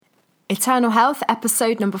Eternal Health,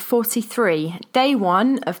 episode number 43, day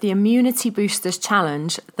 1 of the Immunity Boosters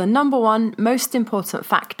Challenge, the number 1 most important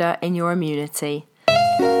factor in your immunity.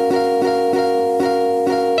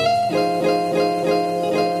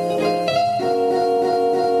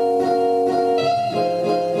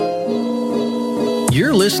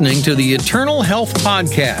 You're listening to the Eternal Health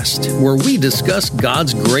Podcast, where we discuss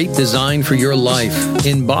God's great design for your life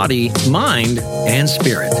in body, mind, and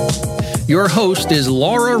spirit. Your host is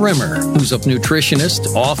Laura Rimmer, who's a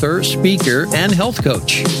nutritionist, author, speaker, and health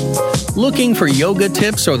coach. Looking for yoga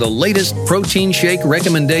tips or the latest protein shake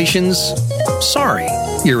recommendations? Sorry,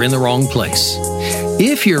 you're in the wrong place.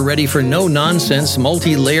 If you're ready for no-nonsense,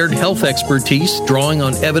 multi-layered health expertise drawing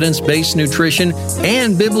on evidence-based nutrition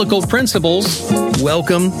and biblical principles,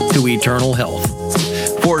 welcome to Eternal Health.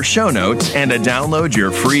 For show notes and to download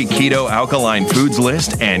your free keto alkaline foods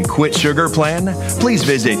list and quit sugar plan, please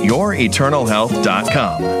visit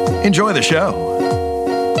youreternalhealth.com. Enjoy the show.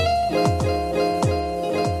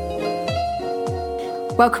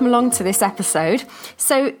 Welcome along to this episode.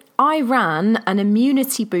 So I ran an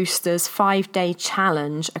Immunity Boosters 5-day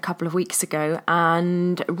challenge a couple of weeks ago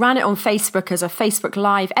and ran it on Facebook as a Facebook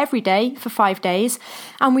Live every day for 5 days.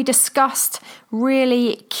 And we discussed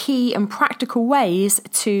really key and practical ways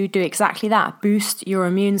to do exactly that, boost your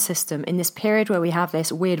immune system in this period where we have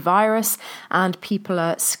this weird virus and people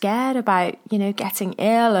are scared about, getting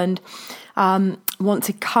ill and want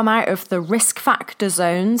to come out of the risk factor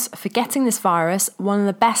zones for getting this virus. One of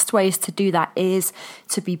the best ways to do that is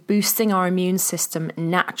to be boosting our immune system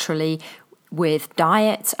naturally with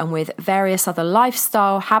diet and with various other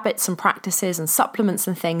lifestyle habits and practices and supplements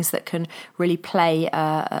and things that can really play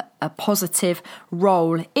a positive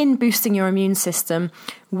role in boosting your immune system,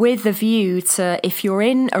 with the view to, if you're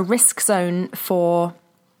in a risk zone for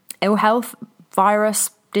ill health,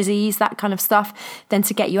 virus, disease, that kind of stuff, then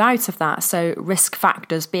to get you out of that. So risk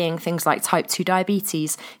factors being things like type 2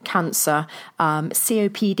 diabetes, cancer,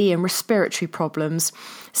 COPD and respiratory problems.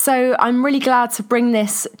 So I'm really glad to bring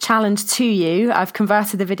this challenge to you. I've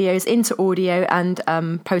converted the videos into audio and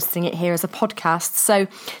posting it here as a podcast. So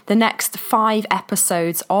the next 5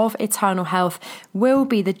 episodes of Eternal Health will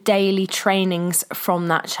be the daily trainings from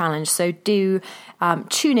that challenge. So do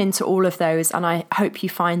tune into all of those, and I hope you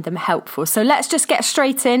find them helpful. So let's just get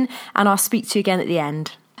straight in, and I'll speak to you again at the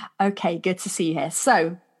end. Okay, good to see you here.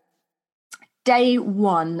 So day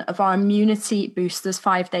 1 of our Immunity Boosters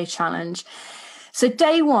 5-day challenge. So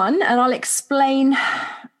day 1, and I'll explain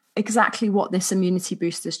exactly what this Immunity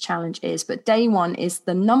Boosters challenge is, but day 1 is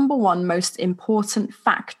the number 1 most important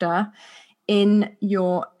factor in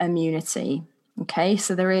your immunity. Okay,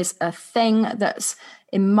 so there is a thing that's,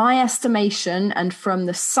 in my estimation and from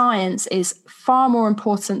the science, is far more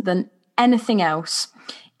important than anything else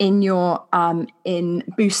in your in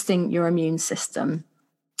boosting your immune system.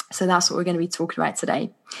 So that's what we're going to be talking about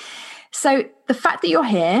today. So the fact that you're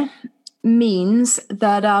here means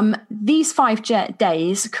that these 5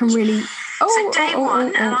 days can really... and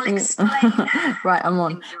I'll explain. Right, I'm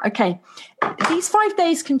on. Okay. These 5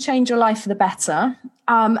 days can change your life for the better.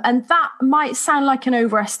 And that might sound like an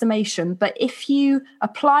overestimation, but if you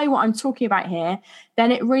apply what I'm talking about here,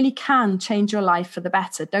 then it really can change your life for the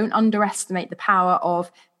better. Don't underestimate the power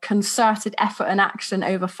of concerted effort and action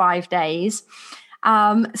over 5 days.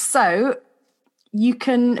 So you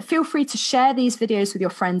can feel free to share these videos with your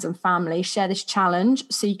friends and family, share this challenge.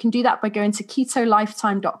 So you can do that by going to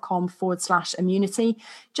ketolifetime.com/immunity.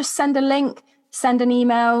 Just send a link, send an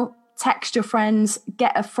email, text your friends,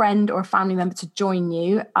 get a friend or a family member to join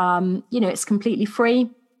you. It's completely free.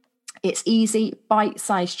 It's easy,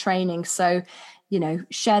 bite-sized training. So,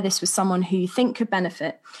 share this with someone who you think could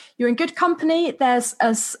benefit. You're in good company. There's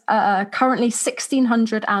currently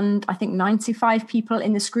 1,695 people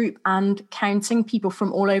in this group and counting, people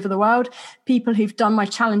from all over the world, people who've done my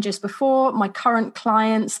challenges before, my current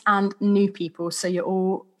clients and new people. So you're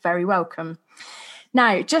all very welcome.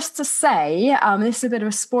 Now, just to say, this is a bit of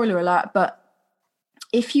a spoiler alert, but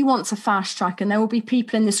if you want to fast track, and there will be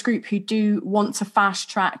people in this group who do want to fast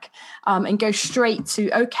track and go straight to,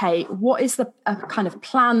 okay, what is the kind of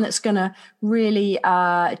plan that's going to really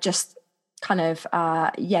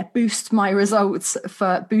boost my results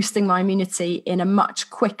for boosting my immunity in a much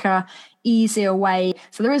quicker, easier way.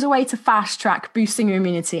 So there is a way to fast track boosting your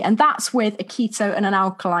immunity, and that's with a keto and an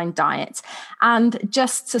alkaline diet. And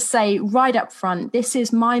just to say right up front, this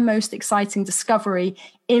is my most exciting discovery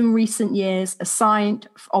in recent years, aside,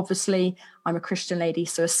 obviously, I'm a Christian lady.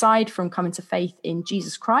 So aside from coming to faith in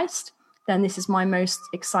Jesus Christ, then this is my most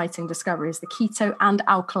exciting discovery, is the keto and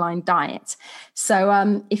alkaline diet.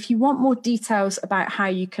 So if you want more details about how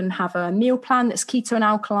you can have a meal plan that's keto and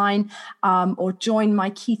alkaline, or join my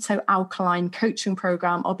keto alkaline coaching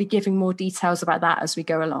program, I'll be giving more details about that as we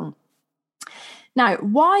go along. Now,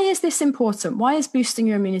 why is this important? Why is boosting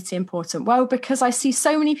your immunity important? Well, because I see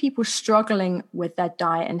so many people struggling with their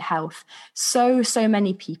diet and health. So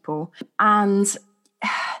many people. And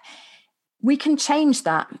we can change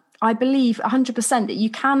that. I believe 100% that you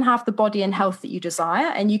can have the body and health that you desire,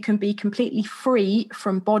 and you can be completely free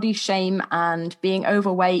from body shame and being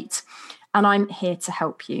overweight. And I'm here to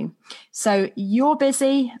help you. So you're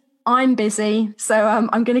busy. I'm busy, so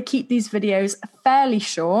I'm going to keep these videos fairly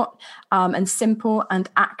short and simple and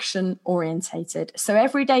action orientated. So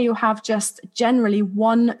every day you'll have just generally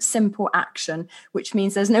one simple action, which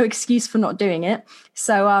means there's no excuse for not doing it.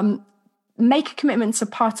 So make a commitment to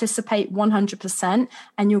participate 100%,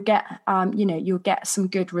 and you'll get you'll get some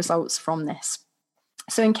good results from this.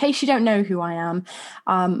 So in case you don't know who I am,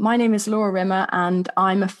 my name is Laura Rimmer, and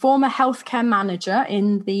I'm a former healthcare manager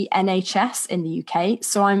in the NHS in the UK.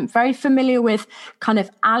 So I'm very familiar with kind of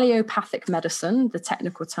allopathic medicine, the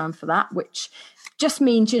technical term for that, which just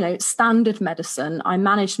means, standard medicine. I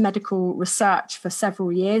managed medical research for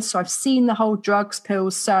several years. So I've seen the whole drugs,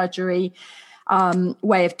 pills, surgery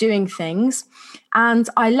way of doing things. And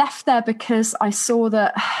I left there because I saw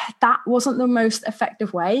that wasn't the most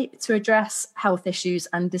effective way to address health issues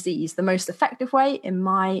and disease. The most effective way, in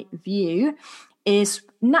my view, is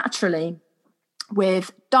naturally,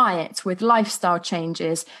 with diet, with lifestyle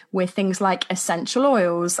changes, with things like essential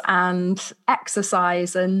oils and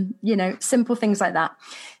exercise and, simple things like that.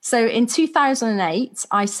 So in 2008,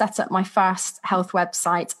 I set up my first health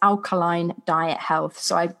website, Alkaline Diet Health.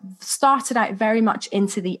 So I started out very much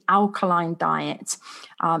into the alkaline diet.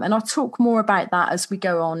 And I'll talk more about that as we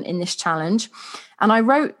go on in this challenge. And I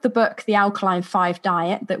wrote the book, The Alkaline 5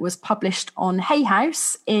 Diet, that was published on Hay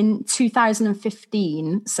House in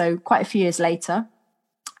 2015. So quite a few years later.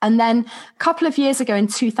 And then a couple of years ago in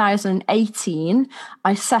 2018,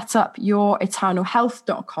 I set up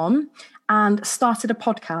youreternalhealth.com and started a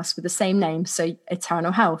podcast with the same name, so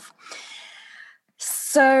Eternal Health.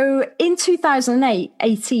 So in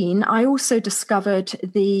 2018, I also discovered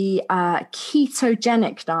the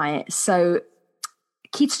ketogenic diet. So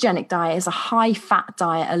ketogenic diet is a high-fat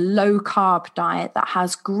diet, a low-carb diet that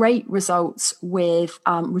has great results with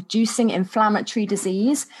reducing inflammatory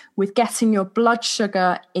disease, with getting your blood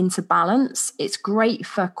sugar into balance. It's great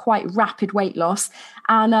for quite rapid weight loss.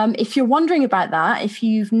 And if you're wondering about that, if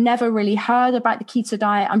you've never really heard about the keto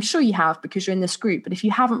diet, I'm sure you have because you're in this group, but if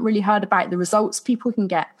you haven't really heard about the results people can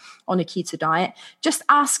get on a keto diet, just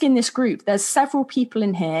ask in this group. There's several people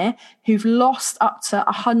in here who've lost up to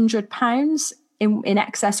 100 pounds in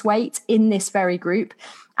excess weight in this very group.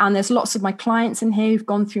 And there's lots of my clients in here who've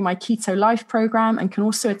gone through my Keto Life program and can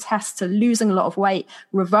also attest to losing a lot of weight,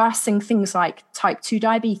 reversing things like type 2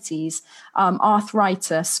 diabetes,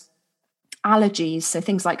 arthritis, allergies, so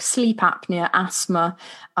things like sleep apnea, asthma,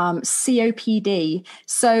 COPD.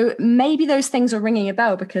 So maybe those things are ringing a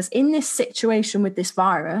bell because in this situation with this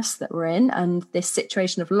virus that we're in and this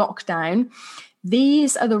situation of lockdown,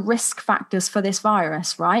 these are the risk factors for this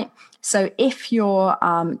virus, right? So if you're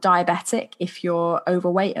diabetic, if you're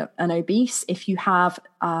overweight and obese, if you have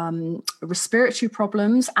respiratory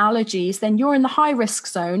problems, allergies, then you're in the high risk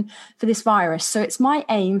zone for this virus. So it's my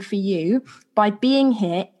aim for you, by being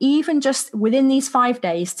here, even just within these 5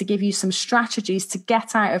 days, to give you some strategies to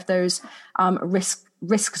get out of those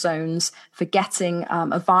risk zones for getting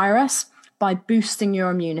a virus by boosting your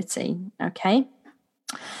immunity, okay?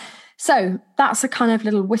 So that's a kind of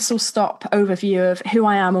little whistle-stop overview of who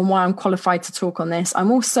I am and why I'm qualified to talk on this. I'm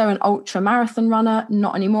also an ultra marathon runner,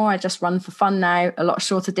 not anymore. I just run for fun now, a lot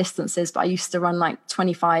shorter distances, but I used to run like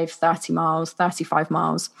 25, 30 miles, 35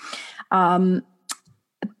 miles. But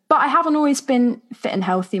I haven't always been fit and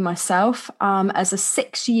healthy myself. As a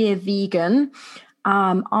 6-year vegan,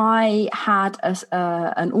 I had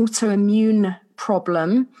an autoimmune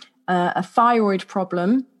problem, a thyroid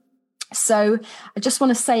problem. So I just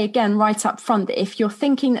want to say again, right up front, that if you're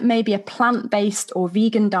thinking that maybe a plant-based or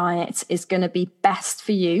vegan diet is going to be best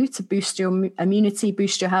for you to boost your immunity,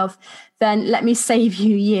 boost your health, then let me save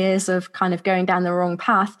you years of kind of going down the wrong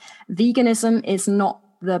path. Veganism is not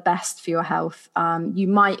the best for your health. You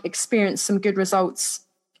might experience some good results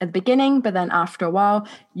at the beginning, but then after a while,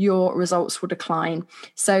 your results will decline.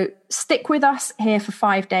 So stick with us here for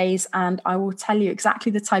 5 days, and I will tell you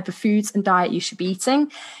exactly the type of foods and diet you should be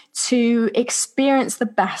eating to experience the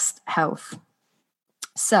best health.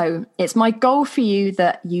 So it's my goal for you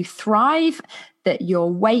that you thrive, that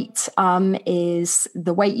your weight is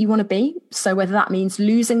the weight you want to be. So whether that means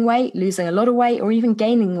losing weight, losing a lot of weight, or even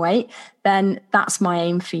gaining weight, then that's my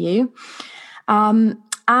aim for you.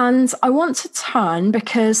 And I want to turn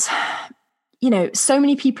because, so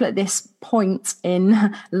many people at this point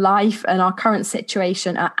in life and our current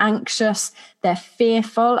situation are anxious. They're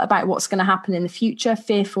fearful about what's going to happen in the future,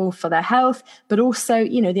 fearful for their health, but also,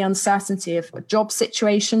 the uncertainty of job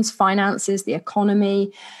situations, finances, the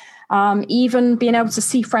economy, even being able to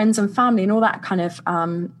see friends and family and all that kind of,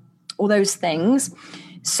 all those things.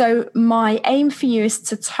 So my aim for you is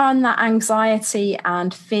to turn that anxiety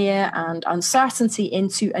and fear and uncertainty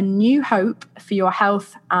into a new hope for your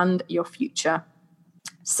health and your future.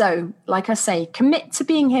 So, like I say, commit to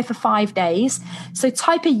being here for 5 days. So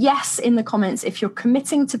type a yes in the comments if you're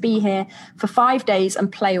committing to be here for 5 days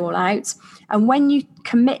and play all out. And when you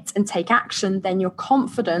commit and take action, then your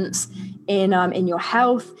confidence in your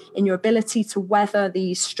health, in your ability to weather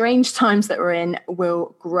these strange times that we're in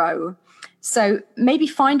will grow. So maybe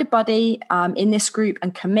find a buddy in this group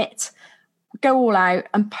and commit, go all out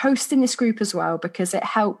and post in this group as well, because it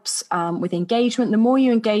helps with engagement. The more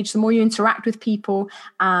you engage, the more you interact with people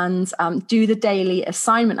and do the daily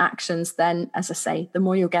assignment actions, then, as I say, the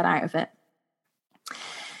more you'll get out of it.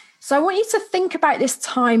 So I want you to think about this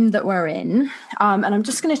time that we're in, and I'm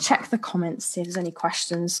just going to check the comments, see if there's any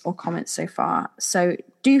questions or comments so far. So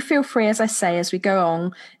do feel free, as I say, as we go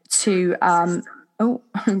on to...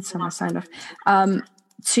 turn my sound off.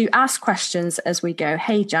 To ask questions as we go.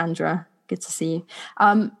 Hey, Jandra, good to see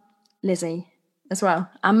you. Lizzie as well,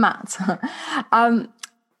 and Matt.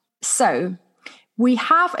 So we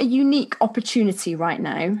have a unique opportunity right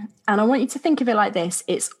now, and I want you to think of it like this.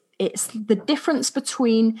 It's the difference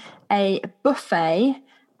between a buffet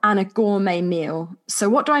and a gourmet meal. So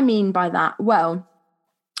what do I mean by that? Well,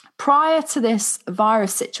 prior to this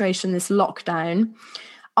virus situation, this lockdown,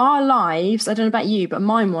 our lives, I don't know about you, but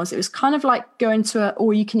mine it was kind of like going to an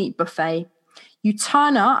all-you-can-eat buffet. You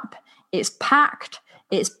turn up, it's packed,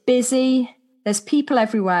 it's busy, there's people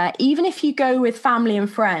everywhere. Even if you go with family and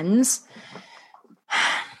friends,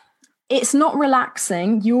 it's not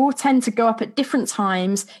relaxing. You all tend to go up at different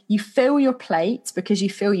times. You fill your plate because you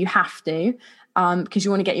feel you have to, because you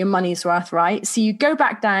want to get your money's worth, right? So you go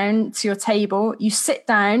back down to your table, you sit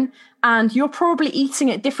down, and you're probably eating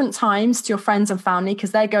at different times to your friends and family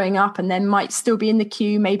because they're going up and then might still be in the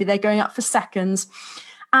queue. Maybe they're going up for seconds.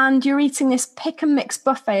 And you're eating this pick and mix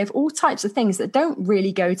buffet of all types of things that don't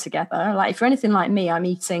really go together. Like if you're anything like me, I'm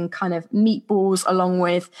eating kind of meatballs along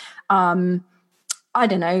with,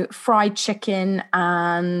 fried chicken,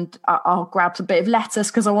 and I'll grab a bit of lettuce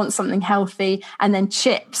because I want something healthy, and then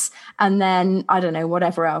chips, and then,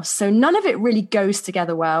 whatever else. So none of it really goes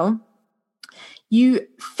together well. You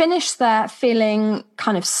finish there feeling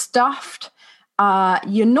kind of stuffed.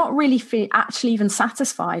 You're not really actually even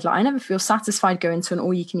satisfied. Like I never feel satisfied going to an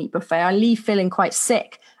all-you-can-eat buffet. I leave feeling quite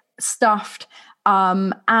sick, stuffed,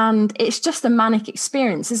 and it's just a manic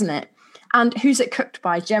experience, isn't it? And who's it cooked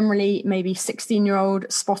by? Generally, maybe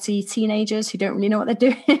 16-year-old spotty teenagers who don't really know what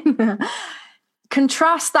they're doing.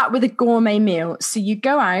 Contrast that with a gourmet meal. So you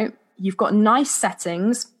go out, you've got nice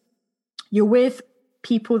settings, you're with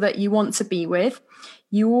people that you want to be with.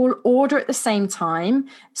 You all order at the same time.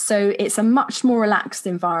 So it's a much more relaxed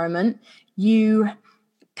environment. You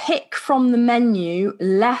pick from the menu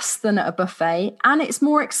less than at a buffet, and it's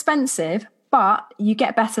more expensive, but you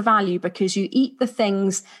get better value because you eat the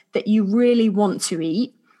things that you really want to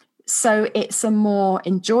eat. So it's a more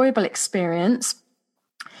enjoyable experience.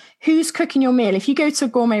 Who's cooking your meal? If you go to a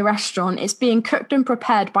gourmet restaurant, it's being cooked and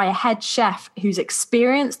prepared by a head chef who's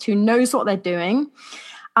experienced, who knows what they're doing.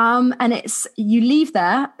 And you leave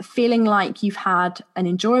there feeling like you've had an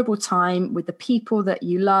enjoyable time with the people that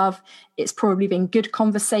you love. It's probably been good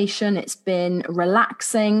conversation. It's been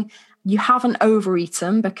relaxing. You haven't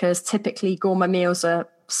overeaten because typically gourmet meals are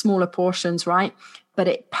smaller portions, right? But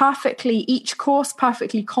each course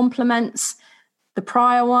perfectly complements the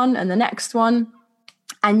prior one and the next one.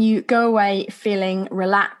 And you go away feeling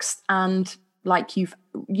relaxed and like you've,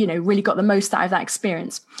 really got the most out of that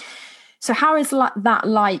experience. So how is that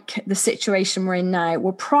like the situation we're in now?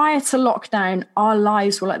 Well, prior to lockdown, our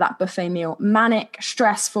lives were like that buffet meal, manic,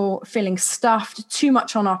 stressful, feeling stuffed, too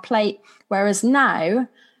much on our plate. Whereas now,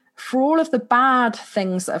 for all of the bad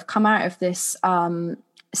things that have come out of this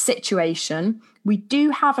situation, we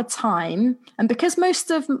do have a time. And because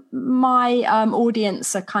most of my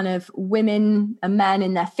audience are kind of women and men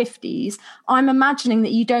in their 50s, I'm imagining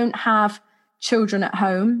that you don't have children at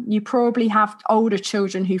home. You probably have older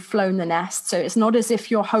children who've flown the nest. So it's not as if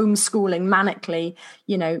you're homeschooling manically,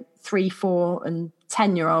 3, 4 and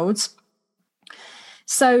 10-year-olds.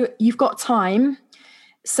 So you've got time.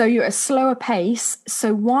 So you're at a slower pace.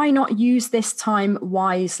 So why not use this time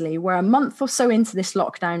wisely? We're a month or so into this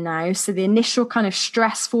lockdown now. So the initial kind of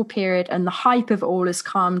stressful period and the hype of it all has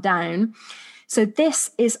calmed down. So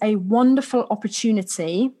this is a wonderful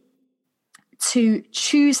opportunity to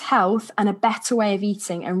choose health and a better way of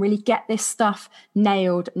eating and really get this stuff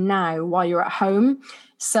nailed now while you're at home.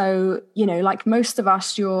 So, like most of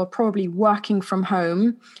us, you're probably working from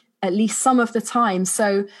home at least some of the time.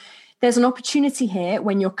 So there's an opportunity here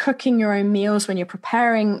when you're cooking your own meals, when you're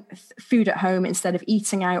preparing food at home instead of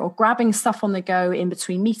eating out or grabbing stuff on the go in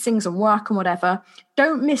between meetings and work and whatever.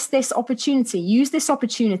 Don't miss this opportunity. Use this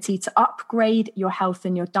opportunity to upgrade your health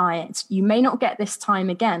and your diet. You may not get this time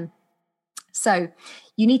again. So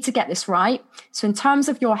you need to get this right. So in terms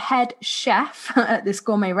of your head chef at this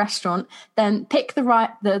gourmet restaurant, then pick the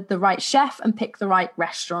right chef and pick the right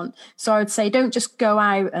restaurant. So I would say don't just go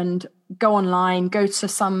out and go online, go to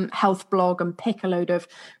some health blog and pick a load of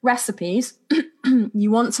recipes.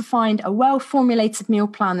 You want to find a well-formulated meal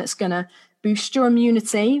plan that's going to boost your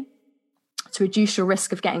immunity to reduce your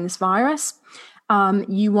risk of getting this virus.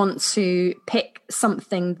 You want to pick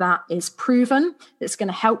something that is proven, that's going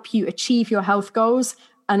to help you achieve your health goals.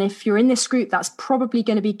 And if you're in this group, that's probably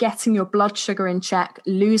going to be getting your blood sugar in check,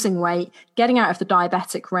 losing weight, getting out of the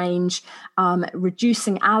diabetic range,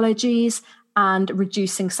 reducing allergies, and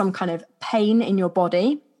reducing some kind of pain in your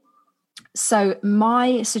body. So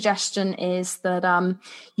my suggestion is that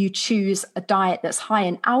you choose a diet that's high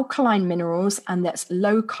in alkaline minerals and that's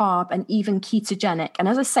low carb and even ketogenic. And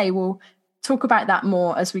as I say, we'll talk about that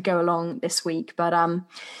more as we go along this week. But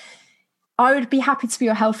I would be happy to be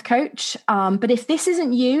your health coach. But if this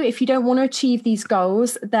isn't you, if you don't want to achieve these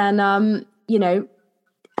goals, then,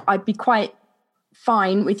 I'd be quite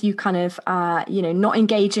fine with you kind of, not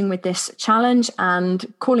engaging with this challenge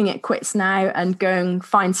and calling it quits now and going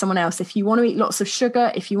find someone else. If you want to eat lots of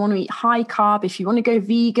sugar, if you want to eat high carb, if you want to go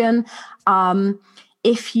vegan,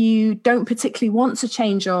 if you don't particularly want to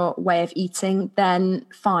change your way of eating, then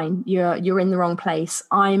fine, you're in the wrong place.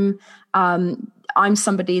 I'm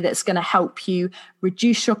somebody that's going to help you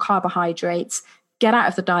reduce your carbohydrates, get out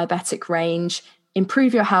of the diabetic range,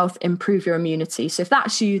 improve your health, improve your immunity. So if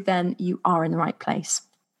that's you, then you are in the right place.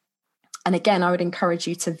 And again, I would encourage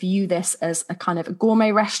you to view this as a kind of a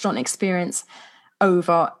gourmet restaurant experience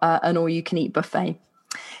over an all-you-can-eat buffet.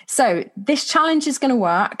 So this challenge is going to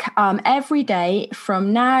work every day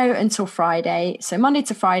from now until Friday. So Monday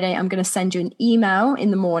to Friday, I'm going to send you an email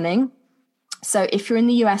in the morning. So if you're in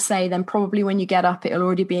the USA, then probably when you get up, it'll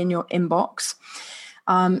already be in your inbox.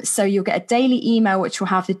 So you'll get a daily email, which will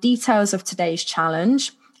have the details of today's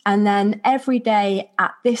challenge. And then every day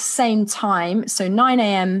at this same time, so 9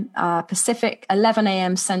 a.m. Pacific, 11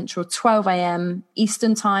 a.m. Central, 12 a.m.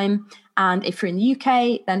 Eastern time. And if you're in the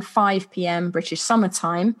UK, then 5 p.m. British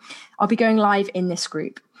summertime, I'll be going live in this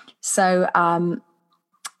group. So,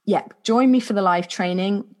 join me for the live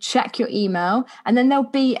training, check your email, and then there'll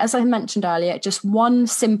be, as I mentioned earlier, just one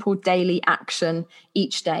simple daily action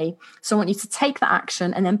each day. So I want you to take that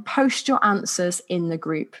action and then post your answers in the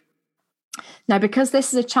group. Now, because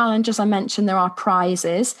this is a challenge, as I mentioned, there are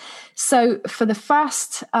prizes. So for the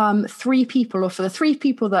first 3 people, or for the 3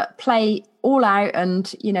 people that play all out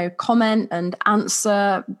and, comment and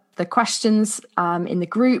answer the questions in the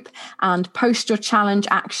group and post your challenge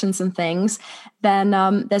actions and things, then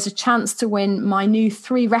there's a chance to win my new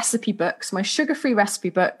 3 recipe books, my sugar-free recipe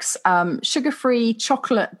books, sugar-free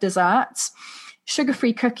chocolate desserts,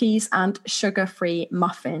 sugar-free cookies, and sugar-free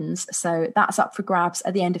muffins. So that's up for grabs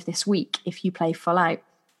at the end of this week if you play full out.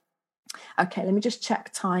 Okay, let me just check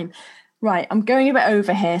time. Right, I'm going a bit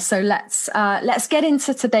over here, so let's get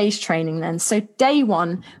into today's training then. So day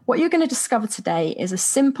 1, what you're going to discover today is a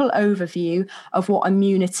simple overview of what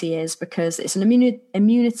immunity is, because it's an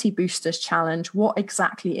immunity boosters challenge. What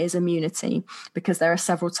exactly is immunity? Because there are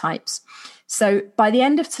several types. So by the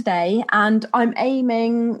end of today, and I'm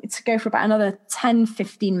aiming to go for about another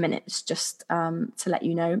 10-15 minutes, just to let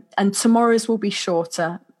you know, and tomorrow's will be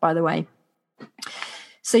shorter, by the way.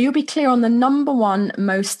 So you'll be clear on the number 1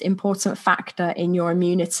 most important factor in your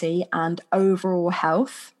immunity and overall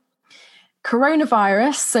health.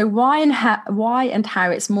 Coronavirus, so why and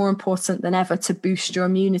how it's more important than ever to boost your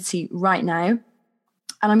immunity right now. And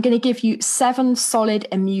I'm going to give you 7 solid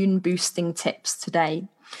immune boosting tips today.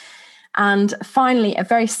 And finally, a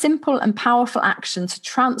very simple and powerful action to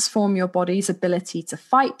transform your body's ability to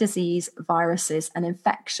fight disease, viruses, and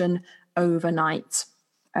infection overnight.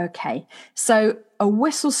 Okay, so a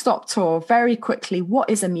whistle-stop tour, very quickly, what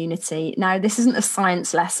is immunity? Now, this isn't a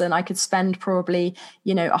science lesson. I could spend probably,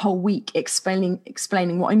 a whole week explaining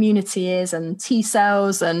what immunity is, and T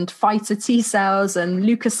cells and fighter T cells and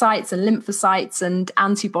leukocytes and lymphocytes and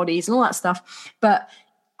antibodies and all that stuff. But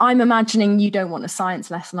I'm imagining you don't want a science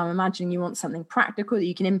lesson. I'm imagining you want something practical that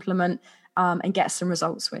you can implement and get some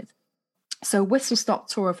results with. So whistle-stop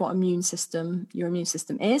tour of what your immune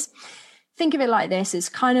system is. Think of it like this. It's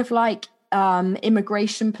kind of like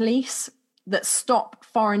immigration police that stop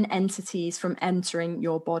foreign entities from entering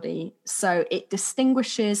your body. So it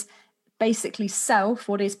distinguishes basically self,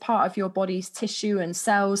 what is part of your body's tissue and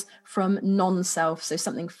cells, from non-self, so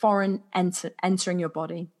something foreign entering your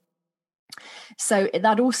body. So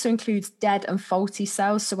that also includes dead and faulty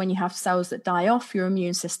cells. So when you have cells that die off, your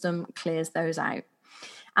immune system clears those out.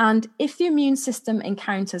 And if the immune system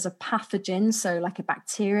encounters a pathogen, so like a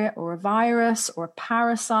bacteria or a virus or a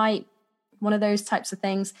parasite, one of those types of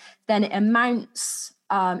things, then it mounts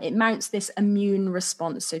this immune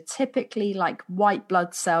response. So typically, like, white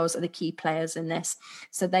blood cells are the key players in this.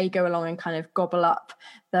 So they go along and kind of gobble up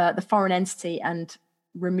the foreign entity and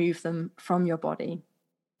remove them from your body.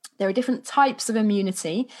 There are different types of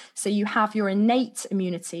immunity. So you have your innate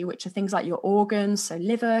immunity, which are things like your organs, so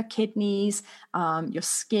liver, kidneys, your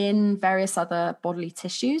skin, various other bodily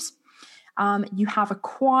tissues. You have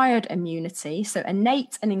acquired immunity. So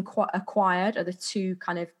innate and acquired are the two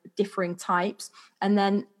kind of differing types. And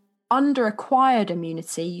then under acquired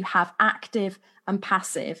immunity, you have active and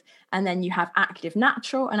passive. And then you have active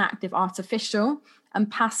natural and active artificial,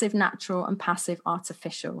 and passive natural and passive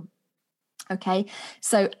artificial. Okay,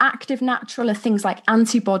 so active natural are things like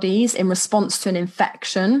antibodies in response to an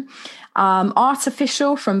infection.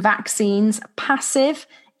 Artificial from vaccines. Passive,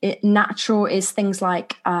 natural is things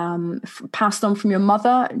like passed on from your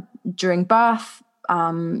mother during birth,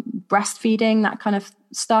 breastfeeding, that kind of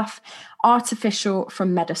stuff. Artificial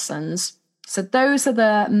from medicines. So those are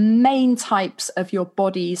the main types of your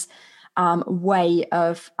body's way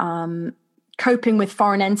of coping with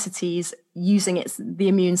foreign entities using the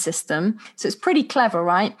immune system. So it's pretty clever,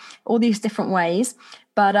 right? All these different ways.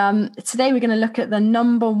 But today we're going to look at the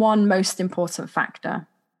number one most important factor.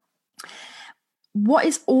 What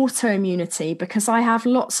is autoimmunity? Because I have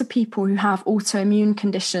lots of people who have autoimmune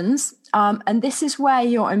conditions. And this is where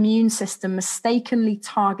your immune system mistakenly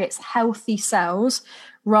targets healthy cells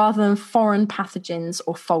rather than foreign pathogens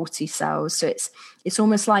or faulty cells. So it's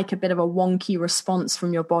almost like a bit of a wonky response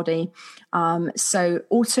from your body. So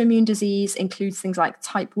autoimmune disease includes things like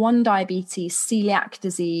type 1 diabetes, celiac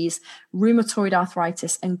disease, rheumatoid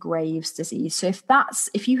arthritis, and Graves' disease. So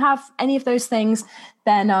if you have any of those things,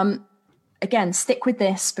 then again, stick with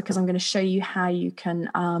this, because I'm going to show you how you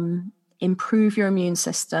can improve your immune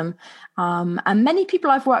system. And many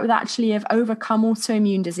people I've worked with actually have overcome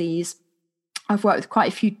autoimmune disease. I've worked with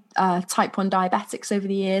quite a few type 1 diabetics over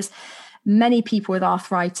the years, many people with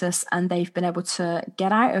arthritis, and they've been able to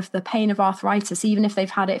get out of the pain of arthritis, even if they've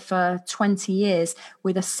had it for 20 years,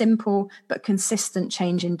 with a simple but consistent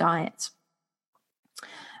change in diet.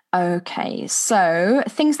 Okay, so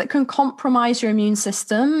things that can compromise your immune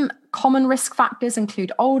system. Common risk factors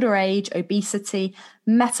include older age, obesity,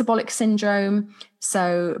 metabolic syndrome,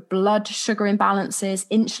 so blood sugar imbalances,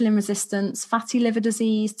 insulin resistance, fatty liver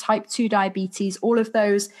disease, type 2 diabetes, all of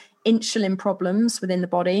those insulin problems within the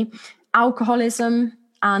body, alcoholism,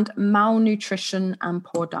 and malnutrition and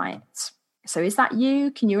poor diet. So is that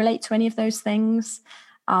you? Can you relate to any of those things?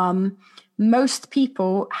 Most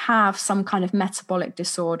people have some kind of metabolic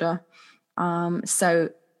disorder. So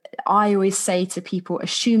I always say to people,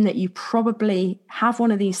 assume that you probably have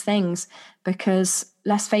one of these things, because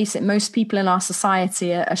let's face it, most people in our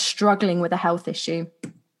society are struggling with a health issue.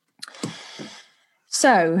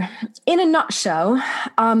 So in a nutshell,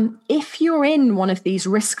 if you're in one of these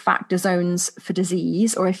risk factor zones for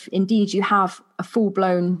disease, or if indeed you have a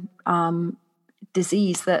full-blown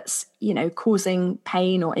disease that's, causing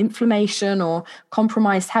pain or inflammation or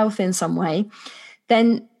compromised health in some way,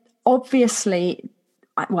 then obviously,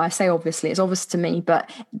 well, I say obviously, it's obvious to me, but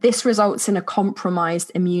this results in a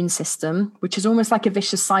compromised immune system, which is almost like a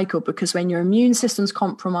vicious cycle, because when your immune system's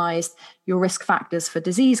compromised, your risk factors for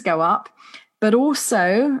disease go up. But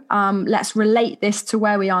also, let's relate this to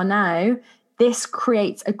where we are now. This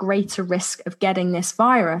creates a greater risk of getting this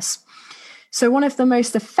virus. So one of the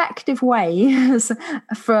most effective ways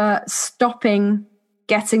for stopping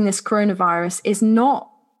getting this coronavirus is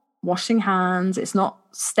not washing hands. It's not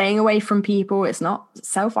staying away from people. It's not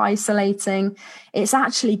self-isolating. It's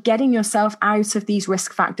actually getting yourself out of these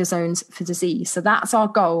risk factor zones for disease. So that's our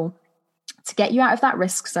goal, to get you out of that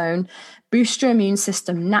risk zone. Boost your immune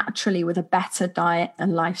system naturally with a better diet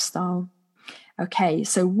and lifestyle. Okay,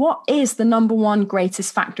 so what is the number one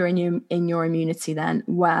greatest factor in your immunity then?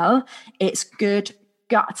 Well, it's good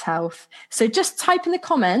gut health. So just type in the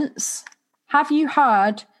comments, have you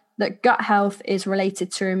heard that gut health is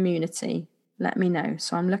related to immunity? Let me know.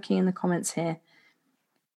 So I'm looking in the comments here.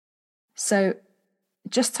 So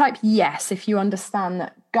just type yes if you understand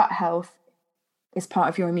that gut health is part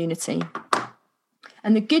of your immunity.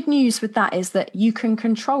 And the good news with that is that you can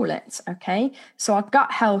control it, okay? So our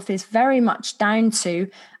gut health is very much down to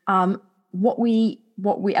what we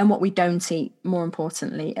don't eat, more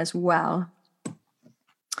importantly, as well.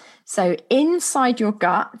 So inside your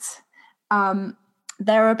gut,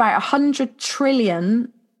 there are about 100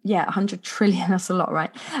 trillion, 100 trillion, that's a lot, right?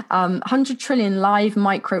 100 trillion live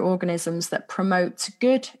microorganisms that promote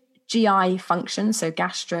good GI function, so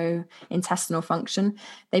gastrointestinal function.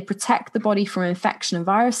 They protect the body from infection and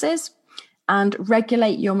viruses and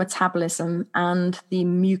regulate your metabolism and the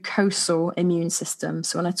mucosal immune system.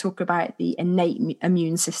 So when I talk about the innate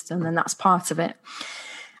immune system, then that's part of it.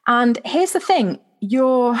 And here's the thing,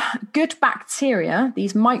 your good bacteria,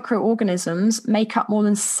 these microorganisms, make up more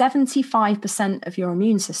than 75% of your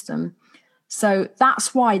immune system. So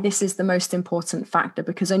that's why this is the most important factor,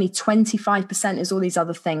 because only 25% is all these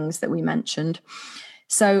other things that we mentioned.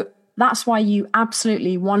 So that's why you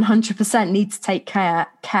absolutely 100% need to take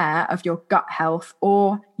care of your gut health,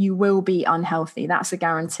 or you will be unhealthy. That's a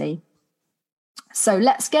guarantee. So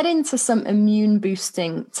let's get into some immune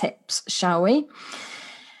boosting tips, shall we?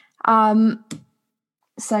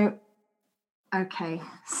 Okay.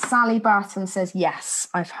 Sally Barton says, yes,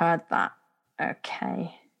 I've heard that.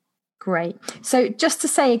 Okay. Great. So just to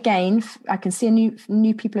say again, I can see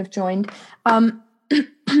new people have joined.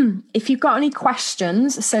 If you've got any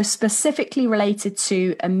questions, so specifically related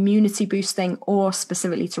to immunity boosting or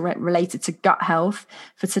specifically related to gut health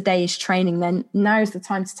for today's training, then now is the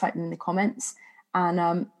time to type them in the comments, and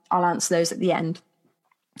I'll answer those at the end.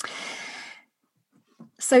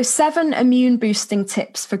 So 7 immune boosting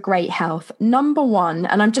tips for great health. Number 1,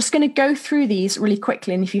 and I'm just going to go through these really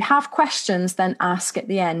quickly. And if you have questions, then ask at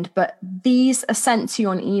the end. But these are sent to you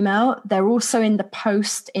on email. They're also in the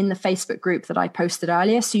post in the Facebook group that I posted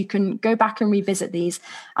earlier. So you can go back and revisit these.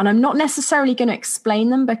 And I'm not necessarily going to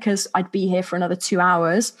explain them because I'd be here for another 2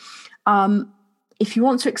 hours. If you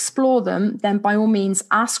want to explore them, then by all means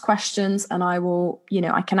ask questions, and I will,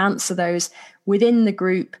 I can answer those within the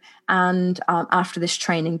group and after this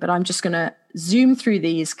training. But I'm just going to zoom through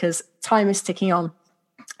these because time is ticking on.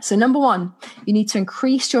 So number 1, you need to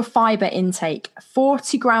increase your fiber intake,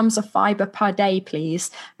 40 grams of fiber per day, please.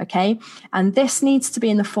 Okay. And this needs to be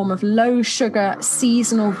in the form of low sugar,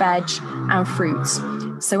 seasonal veg and fruits.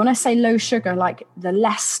 So when I say low sugar, like the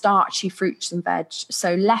less starchy fruits and veg,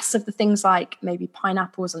 so less of the things like maybe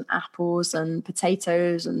pineapples and apples and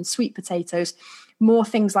potatoes and sweet potatoes, more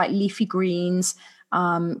things like leafy greens,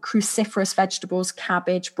 cruciferous vegetables,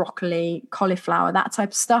 cabbage, broccoli, cauliflower, that type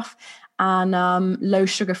of stuff. And low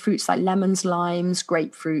sugar fruits like lemons, limes,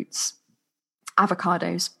 grapefruits,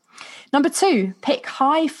 avocados. Number 2, pick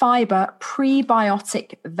high fiber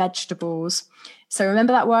prebiotic vegetables. So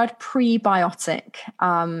remember that word, prebiotic.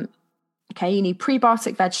 You need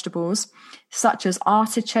prebiotic vegetables such as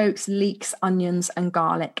artichokes, leeks, onions, and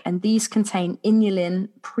garlic. And these contain inulin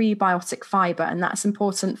prebiotic fiber. And that's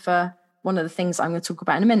important for one of the things I'm going to talk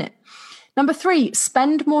about in a minute. Number 3,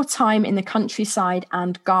 spend more time in the countryside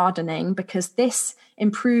and gardening, because this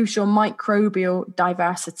improves your microbial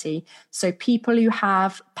diversity. So people who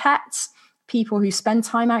have pets, people who spend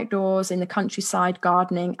time outdoors in the countryside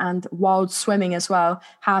gardening and wild swimming as well,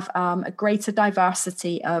 have a greater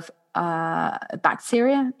diversity of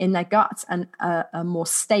bacteria in their gut and a more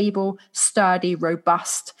stable, sturdy,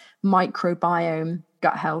 robust microbiome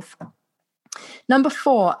gut health. Number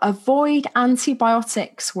 4, avoid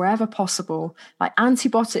antibiotics wherever possible. Like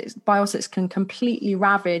antibiotics can completely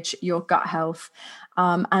ravage your gut health.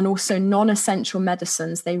 And also non-essential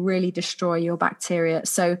medicines, they really destroy your bacteria.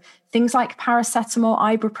 So things like paracetamol,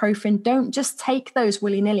 ibuprofen, don't just take those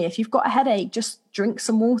willy-nilly. If you've got a headache, just drink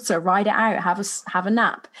some water, ride it out, have a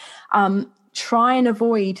nap. Try and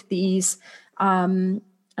avoid these, and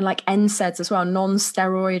like NSAIDs as well,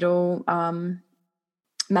 non-steroidal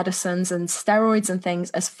medicines and steroids and things.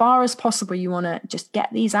 As far as possible, you want to just get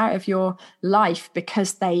these out of your life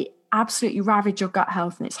because they absolutely ravage your gut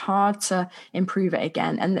health and it's hard to improve it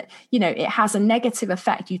again. And, it has a negative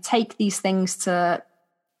effect. You take these things to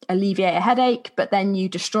alleviate a headache, but then you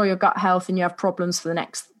destroy your gut health and you have problems for the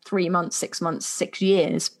next 3 months, 6 months, 6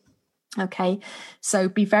 years. Okay. So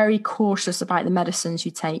be very cautious about the medicines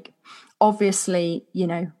you take. Obviously,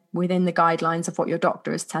 within the guidelines of what your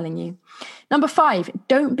doctor is telling you. Number 5,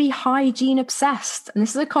 don't be hygiene obsessed. And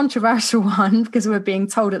this is a controversial one because we're being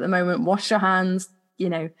told at the moment, wash your hands,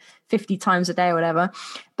 50 times a day or whatever.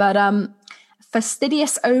 But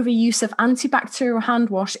fastidious overuse of antibacterial hand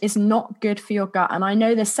wash is not good for your gut. And I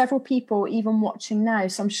know there's several people even watching now.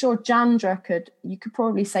 So I'm sure Jandra you could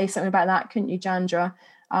probably say something about that, couldn't you, Jandra?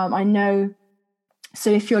 I know. So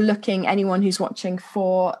if you're looking, anyone who's watching,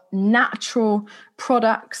 for natural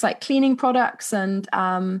products like cleaning products and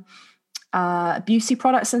beauty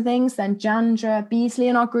products and things, then Jandra Beasley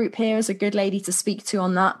in our group here is a good lady to speak to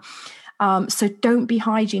on that. So don't be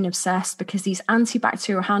hygiene obsessed, because these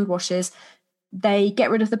antibacterial hand washes, they get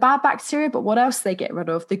rid of the bad bacteria, but what else they get rid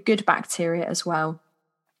of? The good bacteria as well.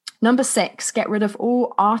 Number 6, get rid of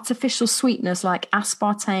all artificial sweeteners like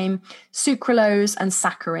aspartame, sucralose, and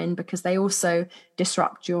saccharin, because they also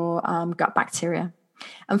disrupt your gut bacteria.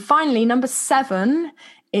 And finally, number 7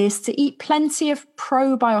 is to eat plenty of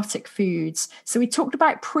probiotic foods. So we talked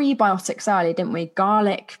about prebiotics earlier, didn't we?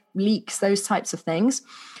 Garlic, leeks, those types of things.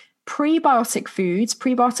 Prebiotic foods,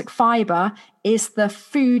 prebiotic fiber, is the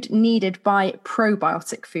food needed by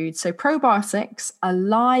probiotic foods. So probiotics are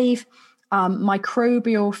live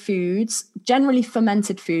microbial foods, generally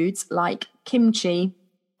fermented foods like kimchi,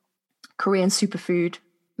 Korean superfood,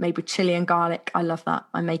 made with chili and garlic. I love that.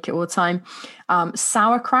 I make it all the time.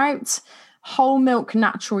 Sauerkraut, whole milk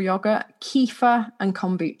natural yogurt, kefir, and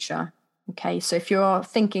kombucha. Okay, so if you're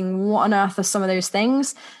thinking, what on earth are some of those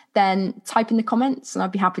things? Then type in the comments and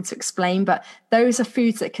I'd be happy to explain. But those are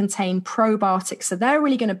foods that contain probiotics. So they're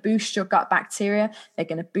really going to boost your gut bacteria. They're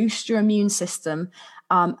going to boost your immune system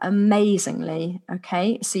amazingly.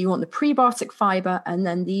 Okay, so you want the prebiotic fiber and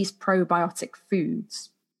then these probiotic foods.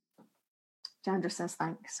 Jandra says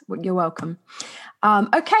thanks. Well, you're welcome.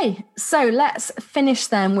 Okay, so let's finish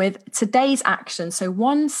then with today's action. So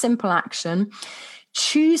one simple action: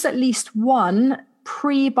 choose at least one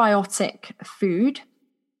prebiotic food.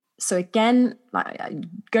 So again,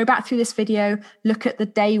 go back through this video, look at the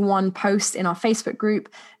day 1 post in our Facebook group,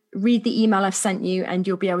 read the email I've sent you, and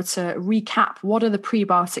you'll be able to recap what are the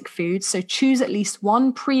prebiotic foods. So choose at least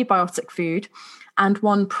one prebiotic food and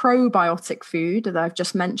one probiotic food that I've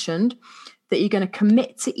just mentioned that you're going to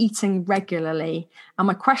commit to eating regularly. And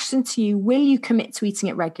my question to you, will you commit to eating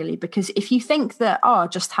it regularly? Because if you think that,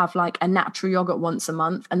 just have like a natural yogurt once a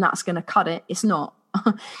month and that's going to cut it, it's not.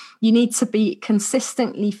 You need to be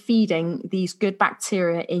consistently feeding these good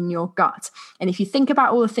bacteria in your gut. And if you think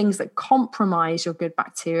about all the things that compromise your good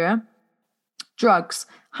bacteria, drugs,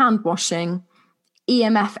 hand washing,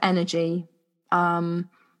 EMF energy,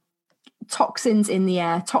 toxins in the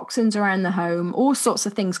air, toxins around the home, all sorts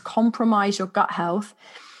of things compromise your gut health.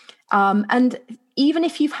 And even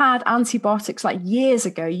if you've had antibiotics like years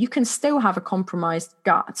ago, you can still have a compromised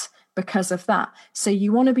gut because of that. So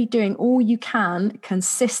you want to be doing all you can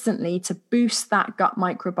consistently to boost that gut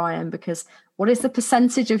microbiome, because what is the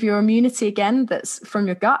percentage of your immunity again that's from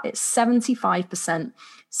your gut? It's 75%.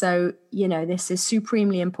 So, this is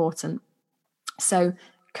supremely important. So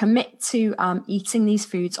commit to eating these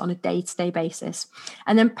foods on a day-to-day basis.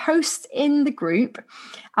 And then post in the group,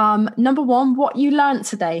 number 1, what you learned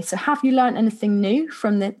today. So have you learned anything new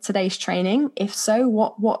from today's training? If so,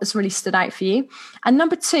 what has really stood out for you? And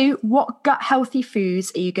number 2, what gut healthy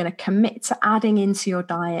foods are you going to commit to adding into your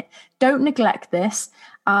diet? Don't neglect this.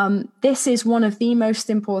 This is one of the most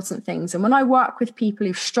important things. And when I work with people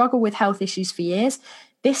who've struggled with health issues for years,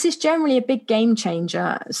 this is generally a big game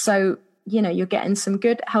changer. So you're getting some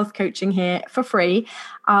good health coaching here for free.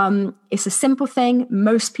 It's a simple thing.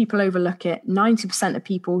 Most people overlook it. 90% of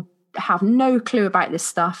people have no clue about this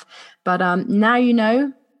stuff. But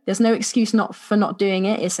now there's no excuse for not doing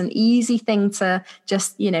it. It's an easy thing to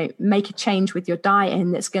just, make a change with your diet,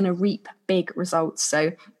 and that's going to reap big results.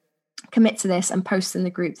 So commit to this and post in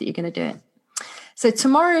the group that you're going to do it. So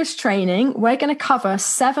tomorrow's training, we're going to cover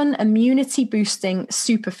 7 immunity boosting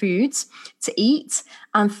superfoods to eat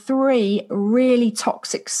and 3 really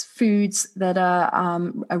toxic foods that are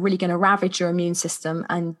really going to ravage your immune system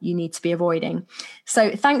and you need to be avoiding.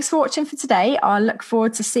 So thanks for watching for today. I look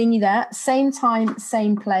forward to seeing you there. Same time,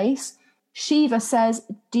 same place. Shiva says,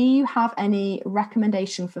 do you have any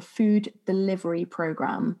recommendation for food delivery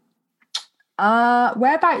program?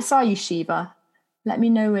 Whereabouts are you, Shiva? Let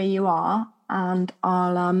me know where you are. And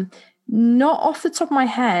I'll, not off the top of my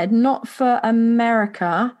head, not for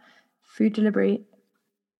America, food delivery.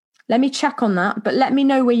 Let me check on that, but let me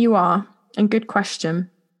know where you are. And good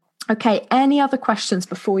question. Okay, any other questions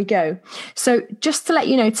before we go? So just to let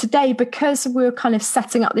you know, today, because we're kind of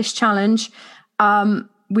setting up this challenge,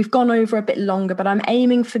 we've gone over a bit longer, but I'm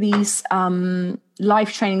aiming for these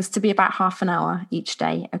live trainings to be about half an hour each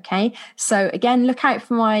day. Okay. So again, look out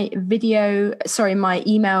for my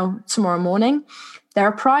email tomorrow morning. There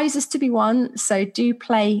are prizes to be won. So do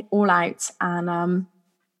play all out, and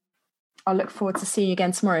I'll look forward to seeing you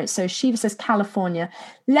again tomorrow. So Shiva says California.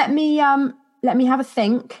 Let me have a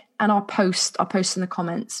think, and I'll post in the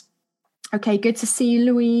comments. Okay. Good to see you,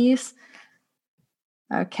 Louise.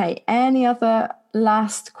 Okay. Any other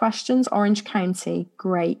last questions? Orange County.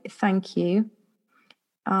 Great. Thank you.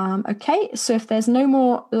 Okay. So if there's no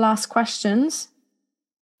more last questions,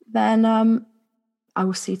 then I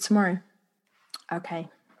will see you tomorrow. Okay.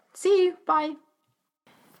 See you. Bye.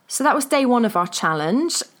 So that was day 1 of our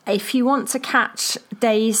challenge. If you want to catch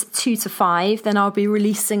days 2 to 5, then I'll be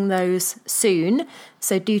releasing those soon.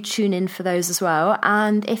 So do tune in for those as well.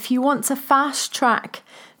 And if you want to fast track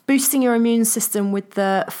boosting your immune system with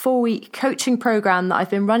the 4-week coaching program that I've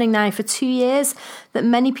been running now for 2 years, that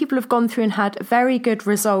many people have gone through and had very good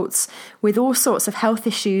results with all sorts of health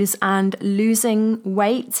issues and losing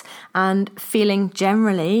weight and feeling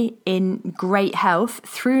generally in great health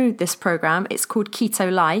through this program. It's called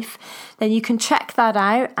Keto Life. Then you can check that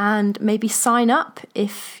out and maybe sign up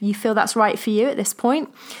if you feel that's right for you at this point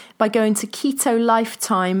by going to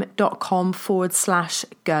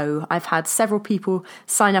ketolifetime.com/go. I've had several people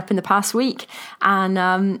sign up in the past week,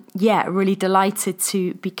 and really delighted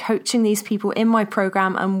to be coaching these people in my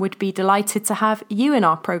program, and would be delighted to have you in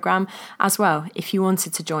our program as well if you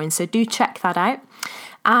wanted to join. So do check that out.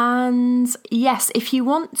 And yes, if you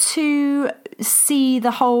want to see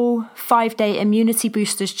the whole 5-day Immunity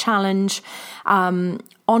Boosters Challenge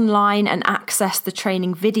online and access the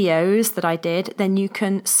training videos that I did, then you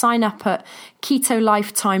can sign up at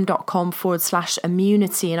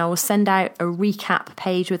ketolifetime.com/immunity, and I will send out a recap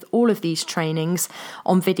page with all of these trainings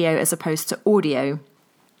on video as opposed to audio.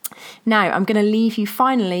 Now, I'm going to leave you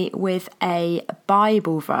finally with a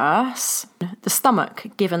Bible verse, the stomach,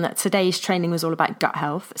 given that today's training was all about gut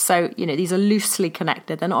health. So, these are loosely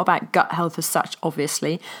connected. They're not about gut health as such,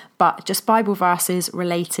 obviously, but just Bible verses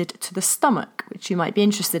related to the stomach, which you might be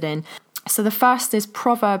interested in. So the first is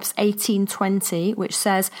Proverbs 18:20, which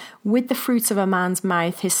says, "With the fruit of a man's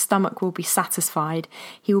mouth, his stomach will be satisfied.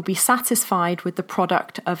 He will be satisfied with the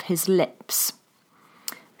product of his lips."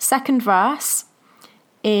 Second verse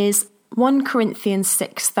is 1 Corinthians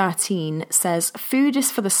 6:13 says, "Food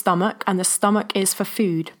is for the stomach, and the stomach is for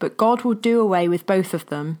food, but God will do away with both of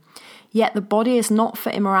them. Yet the body is not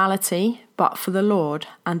for immorality, but for the Lord,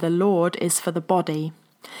 and the Lord is for the body."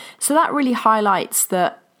 So that really highlights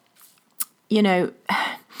that,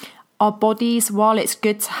 our bodies, while it's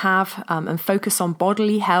good to have and focus on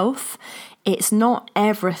bodily health, it's not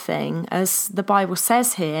everything. As the Bible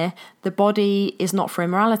says here, the body is not for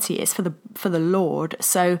immorality, it's for the Lord.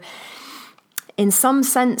 So in some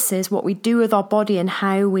senses, what we do with our body and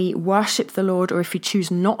how we worship the Lord, or if we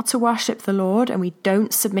choose not to worship the Lord and we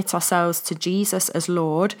don't submit ourselves to Jesus as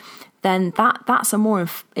Lord, then that's a more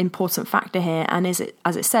important factor here. And as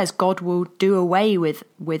it says, God will do away with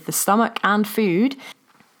the stomach and food.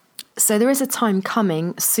 So there is a time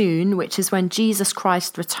coming soon, which is when Jesus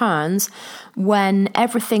Christ returns, when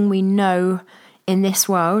everything we know in this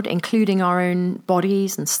world, including our own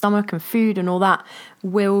bodies and stomach and food and all that,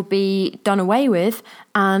 will be done away with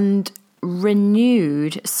and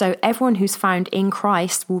renewed. So everyone who's found in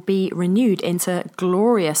Christ will be renewed into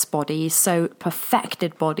glorious bodies, so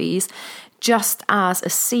perfected bodies, just as a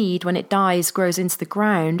seed, when it dies, grows into the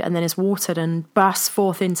ground and then is watered and bursts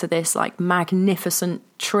forth into this magnificent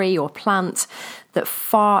tree or plant that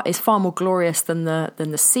is far more glorious than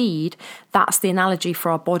the seed. That's the analogy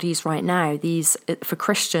for our bodies right now. For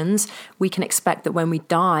Christians, we can expect that when we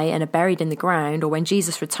die and are buried in the ground, or when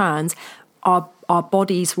Jesus returns, our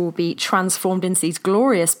bodies will be transformed into these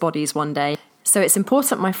glorious bodies one day. So it's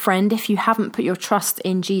important, my friend, if you haven't put your trust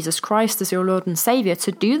in Jesus Christ as your Lord and Saviour,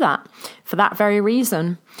 to do that for that very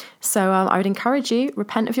reason. So I would encourage you,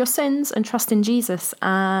 repent of your sins and trust in Jesus,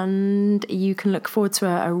 and you can look forward to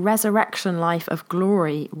a resurrection life of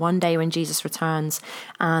glory one day when Jesus returns,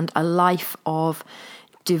 and a life of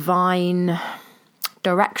divine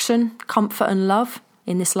direction, comfort and love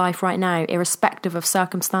in this life right now, irrespective of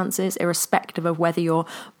circumstances, irrespective of whether your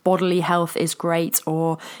bodily health is great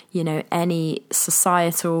or, any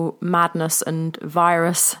societal madness and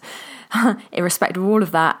virus. Irrespective of all of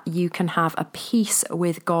that, you can have a peace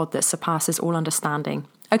with God that surpasses all understanding.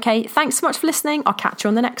 Okay, thanks so much for listening. I'll catch you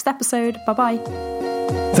on the next episode. Bye-bye.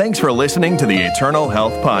 Thanks for listening to the Eternal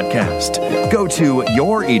Health Podcast. Go to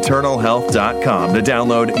youreternalhealth.com to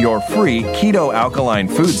download your free keto alkaline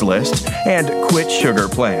foods list and quit sugar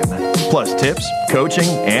plan. plus tips, coaching,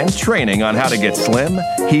 and training on how to get slim,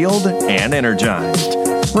 healed, and energized.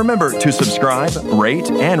 Remember to subscribe,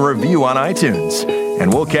 rate, and review on iTunes.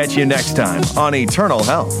 And we'll catch you next time on Eternal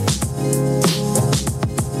Health.